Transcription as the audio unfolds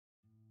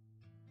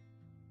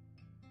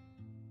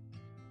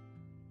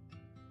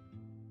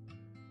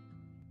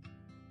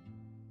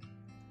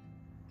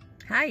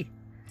Hi,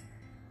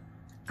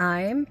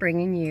 I'm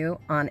bringing you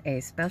on a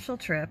special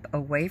trip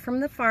away from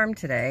the farm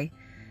today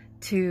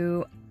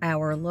to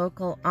our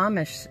local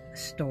Amish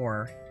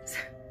store. It's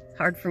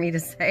hard for me to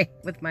say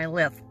with my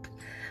lisp.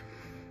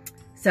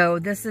 So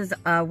this is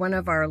one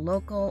of our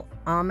local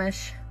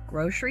Amish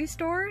grocery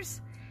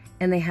stores,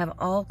 and they have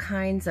all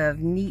kinds of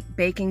neat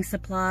baking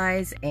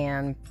supplies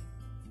and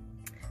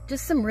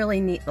just some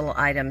really neat little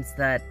items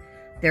that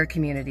their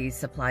community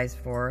supplies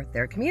for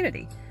their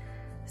community.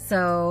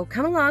 So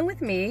come along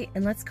with me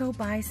and let's go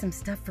buy some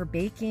stuff for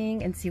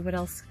baking and see what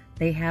else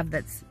they have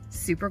that's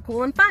super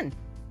cool and fun.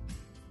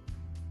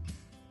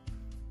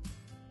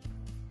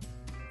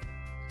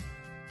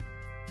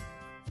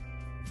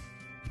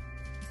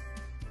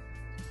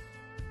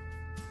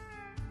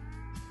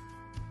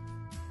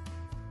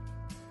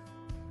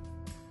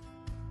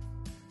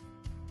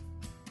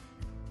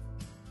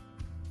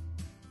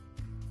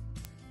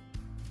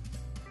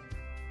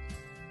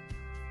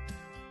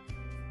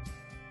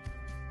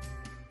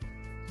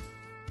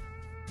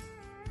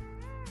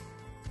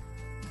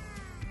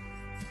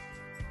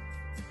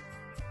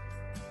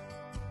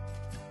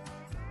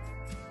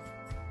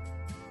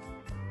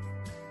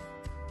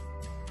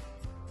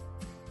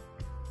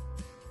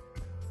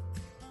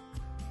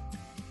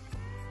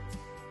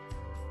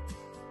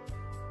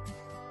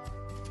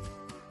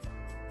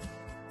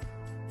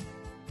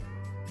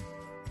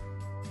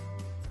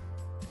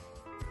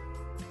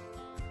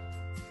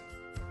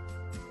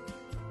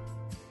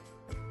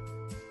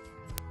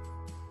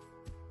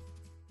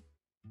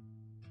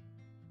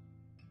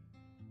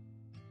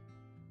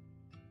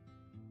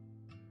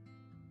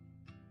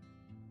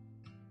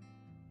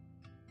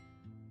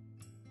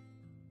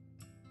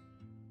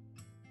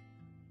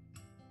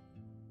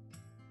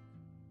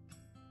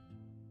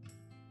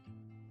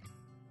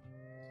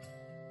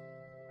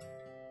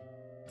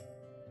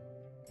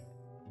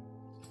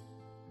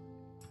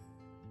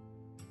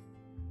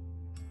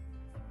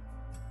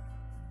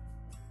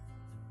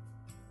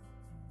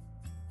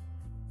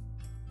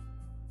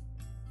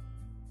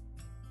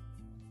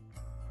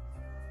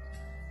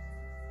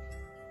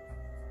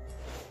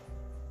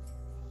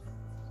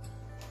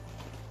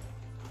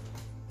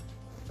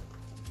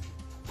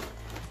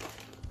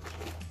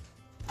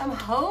 I'm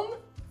home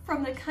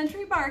from the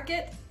country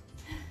market.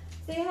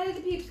 Say hi to the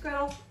peeps,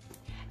 Gretel.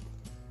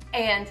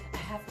 And I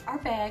have our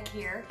bag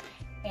here.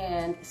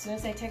 And as soon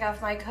as I take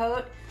off my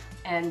coat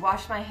and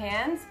wash my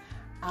hands,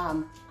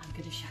 I'm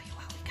gonna show you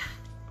what we got.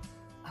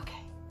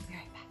 Okay, be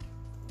right back.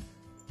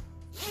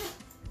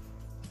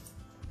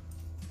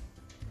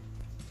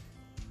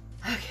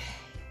 Okay.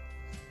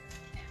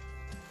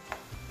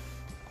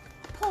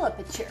 Pull up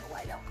a chair,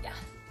 why don't ya?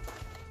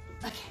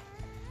 Okay.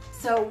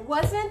 So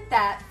wasn't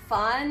that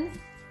fun?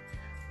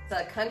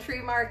 The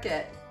country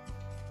market.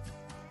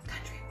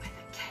 Country with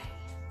a K.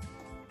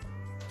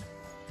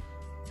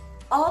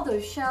 All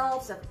those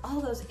shelves of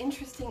all those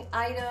interesting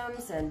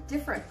items and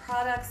different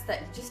products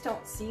that you just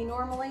don't see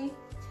normally.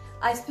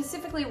 I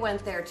specifically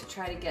went there to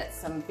try to get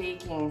some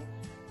baking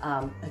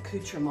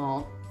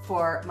accoutrement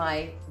for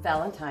my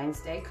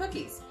Valentine's Day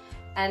cookies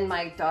and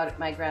my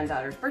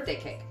granddaughter's birthday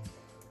cake.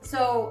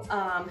 So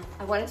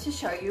I wanted to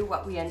show you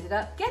what we ended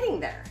up getting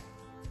there.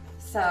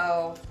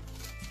 So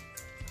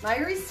my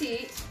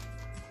receipt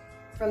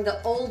from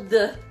the old,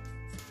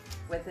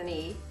 with an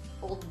E,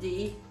 old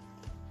D,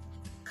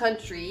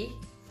 country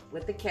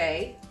with the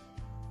K,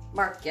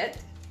 market.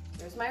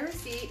 There's my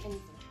receipt, and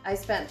I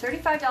spent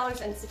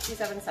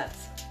 $35.67.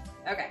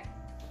 Okay,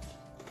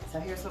 so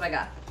here's what I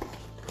got.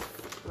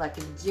 Like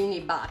a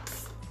genie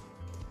box.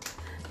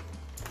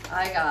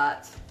 I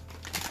got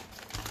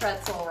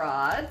pretzel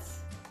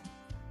rods.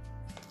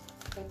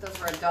 I think those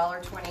were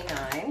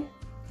 $1.29.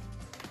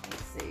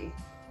 Let's see.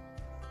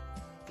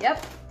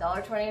 Yep,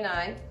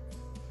 $1.29.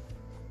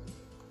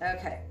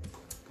 Okay,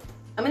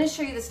 I'm going to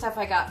show you the stuff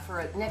I got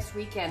for next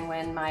weekend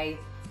when my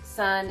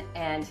son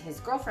and his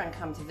girlfriend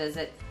come to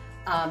visit.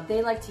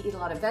 They like to eat a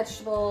lot of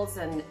vegetables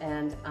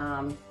and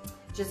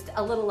just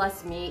a little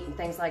less meat and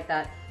things like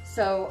that.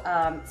 So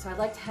so I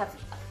like to have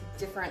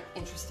different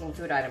interesting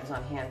food items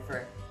on hand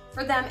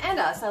for them and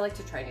us. I like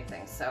to try new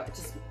things. So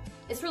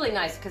it's really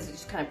nice because it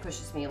just kind of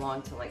pushes me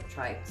along to like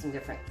try some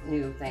different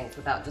new things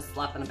without just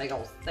slapping a big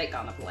old steak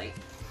on the plate.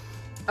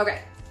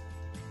 Okay.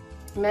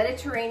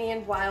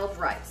 Mediterranean wild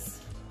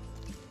rice.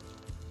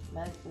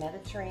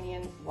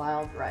 Mediterranean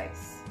wild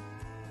rice.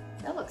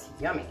 That looks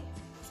yummy.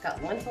 It's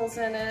got lentils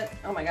in it.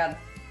 Oh my God.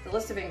 The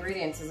list of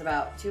ingredients is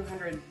about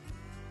 200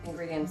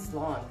 ingredients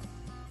long.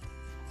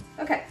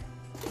 Okay.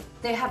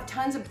 They have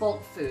tons of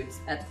bulk foods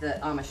at the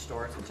Amish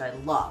stores, which I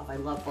love. I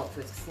love bulk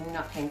foods because you're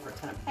not paying for a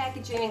ton of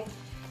packaging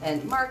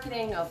and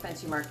marketing. No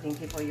offense, you marketing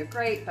people, you're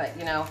great, but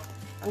you know,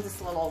 I'm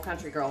just a little old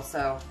country girl,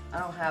 so I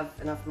don't have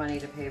enough money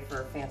to pay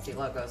for fancy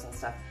logos and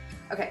stuff.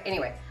 Okay,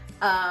 anyway,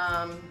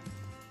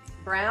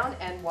 brown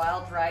and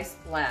wild rice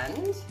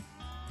blend. So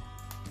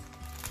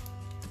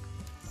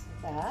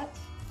that.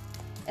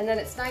 And then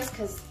it's nice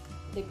because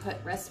they put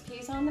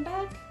recipes on the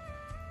back.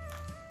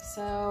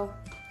 So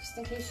just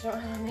in case you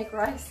don't know how to make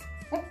rice.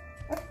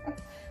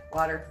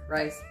 Water,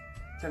 rice,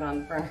 turn on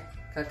the burner,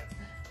 cook,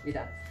 you're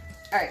done.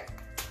 All right,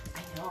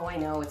 I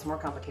know, it's more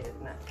complicated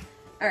than that.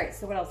 All right,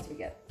 so what else do we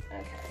get?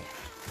 Okay.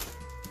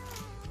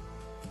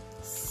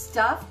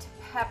 Stuffed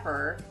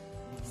pepper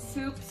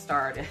soup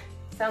starter.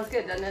 Sounds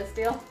good, doesn't it,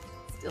 Steel?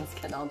 Steel's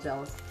getting all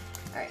jealous.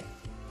 All right.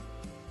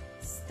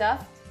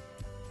 Stuffed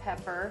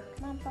pepper,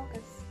 come on,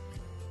 focus.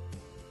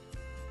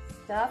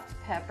 Stuffed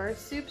pepper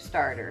soup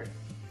starter.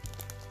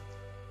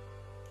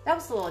 That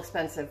was a little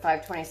expensive,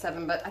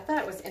 $5.27, but I thought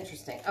it was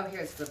interesting. Oh,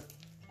 here's the, so.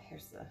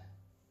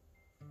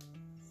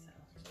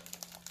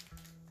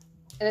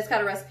 And it's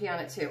got a recipe on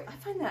it too. I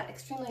find that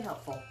extremely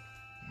helpful.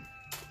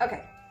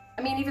 Okay,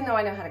 I mean, even though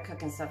I know how to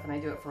cook and stuff and I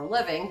do it for a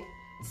living,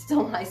 it's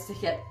still nice to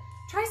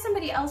try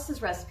somebody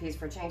else's recipes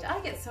for a change. I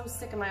get so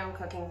sick of my own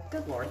cooking,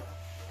 good Lord.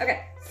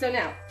 Okay, so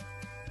now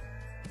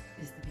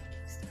is the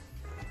baking stuff.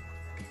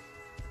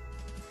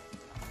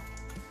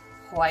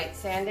 White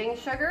sanding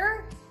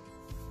sugar,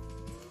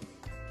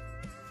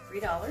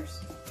 $3.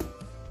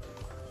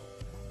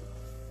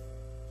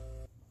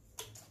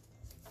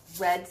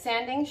 Red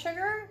sanding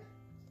sugar,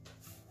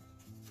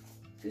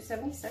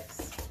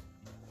 $2.76.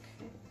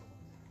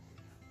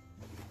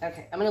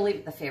 Okay, I'm gonna leave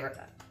it the favorite.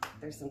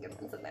 There's some good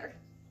ones in there.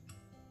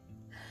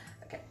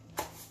 Okay.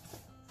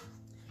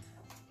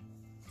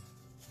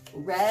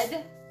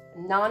 Red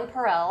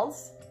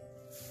nonpareils.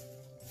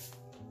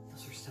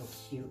 Those are so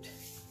cute.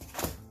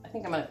 I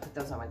think I'm gonna put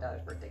those on my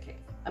daughter's birthday cake.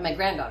 My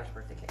granddaughter's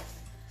birthday cake.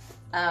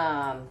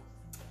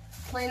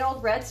 Plain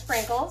old red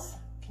sprinkles.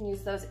 Can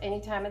use those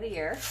any time of the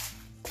year.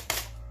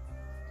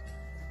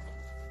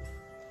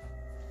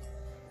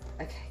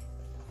 Okay.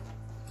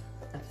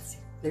 Let's see.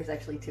 There's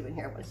actually 2 in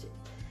here. I want to shoot.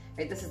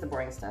 Right, this is the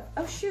boring stuff.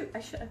 Oh shoot!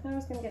 I thought I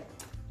was gonna get.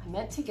 I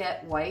meant to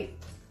get white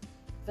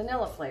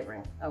vanilla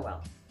flavoring. Oh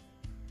well.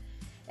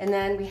 And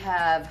then we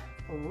have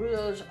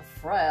rouge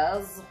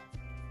fraise.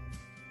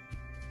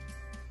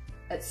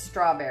 It's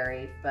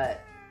strawberry, but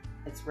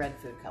it's red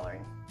food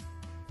coloring.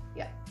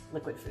 Yeah,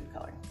 liquid food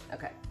coloring.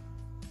 Okay.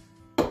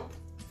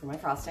 For my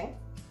frosting.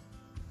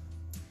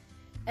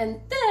 And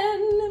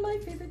then my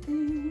favorite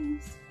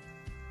things.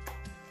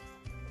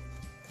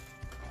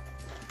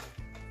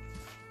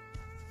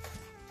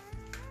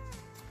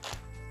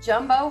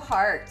 Jumbo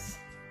hearts.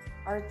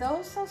 Are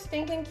those so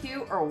stinking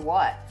cute or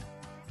what?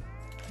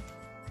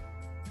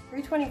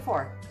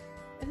 $3.24.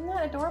 Isn't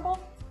that adorable?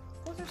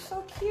 Those are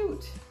so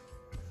cute.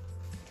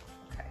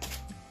 Okay.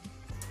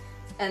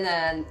 And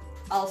then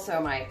also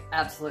my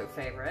absolute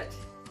favorite,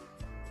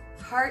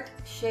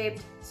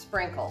 heart-shaped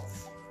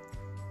sprinkles.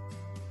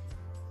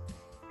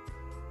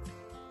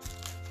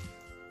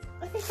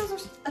 I think those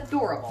are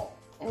adorable.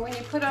 And when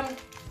you put them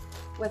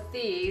with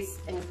these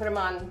and you put them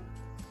on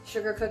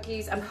sugar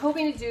cookies, I'm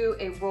hoping to do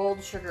a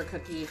rolled sugar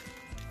cookie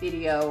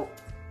video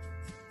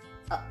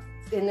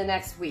in the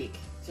next week,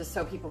 just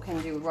so people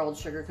can do rolled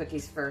sugar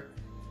cookies for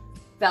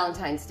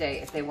Valentine's Day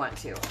if they want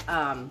to.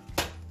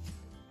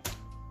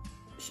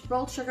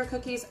 Rolled sugar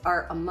cookies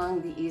are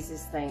among the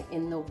easiest thing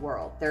in the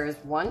world. There is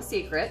one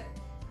secret,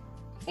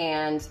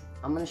 and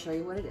I'm gonna show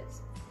you what it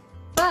is.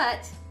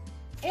 But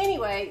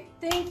anyway,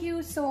 thank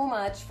you so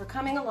much for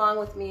coming along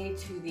with me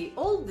to the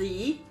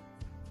oldie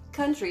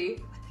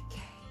country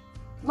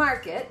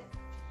market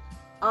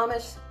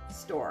Amish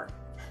store.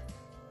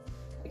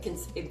 I can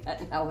say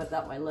that now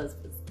without my lisp.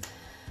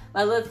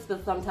 My lisp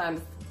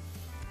sometimes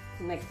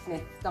makes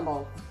me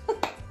stumble.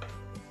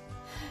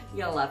 You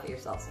gotta laugh at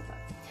yourself sometimes.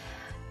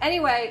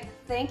 Anyway,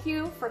 thank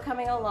you for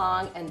coming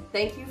along and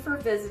thank you for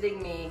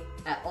visiting me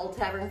at Old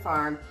Tavern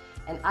Farm,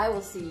 and I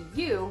will see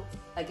you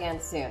again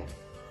soon.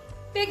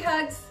 Big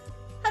hugs.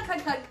 Hug,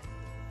 hug, hug.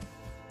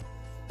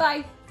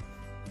 Bye.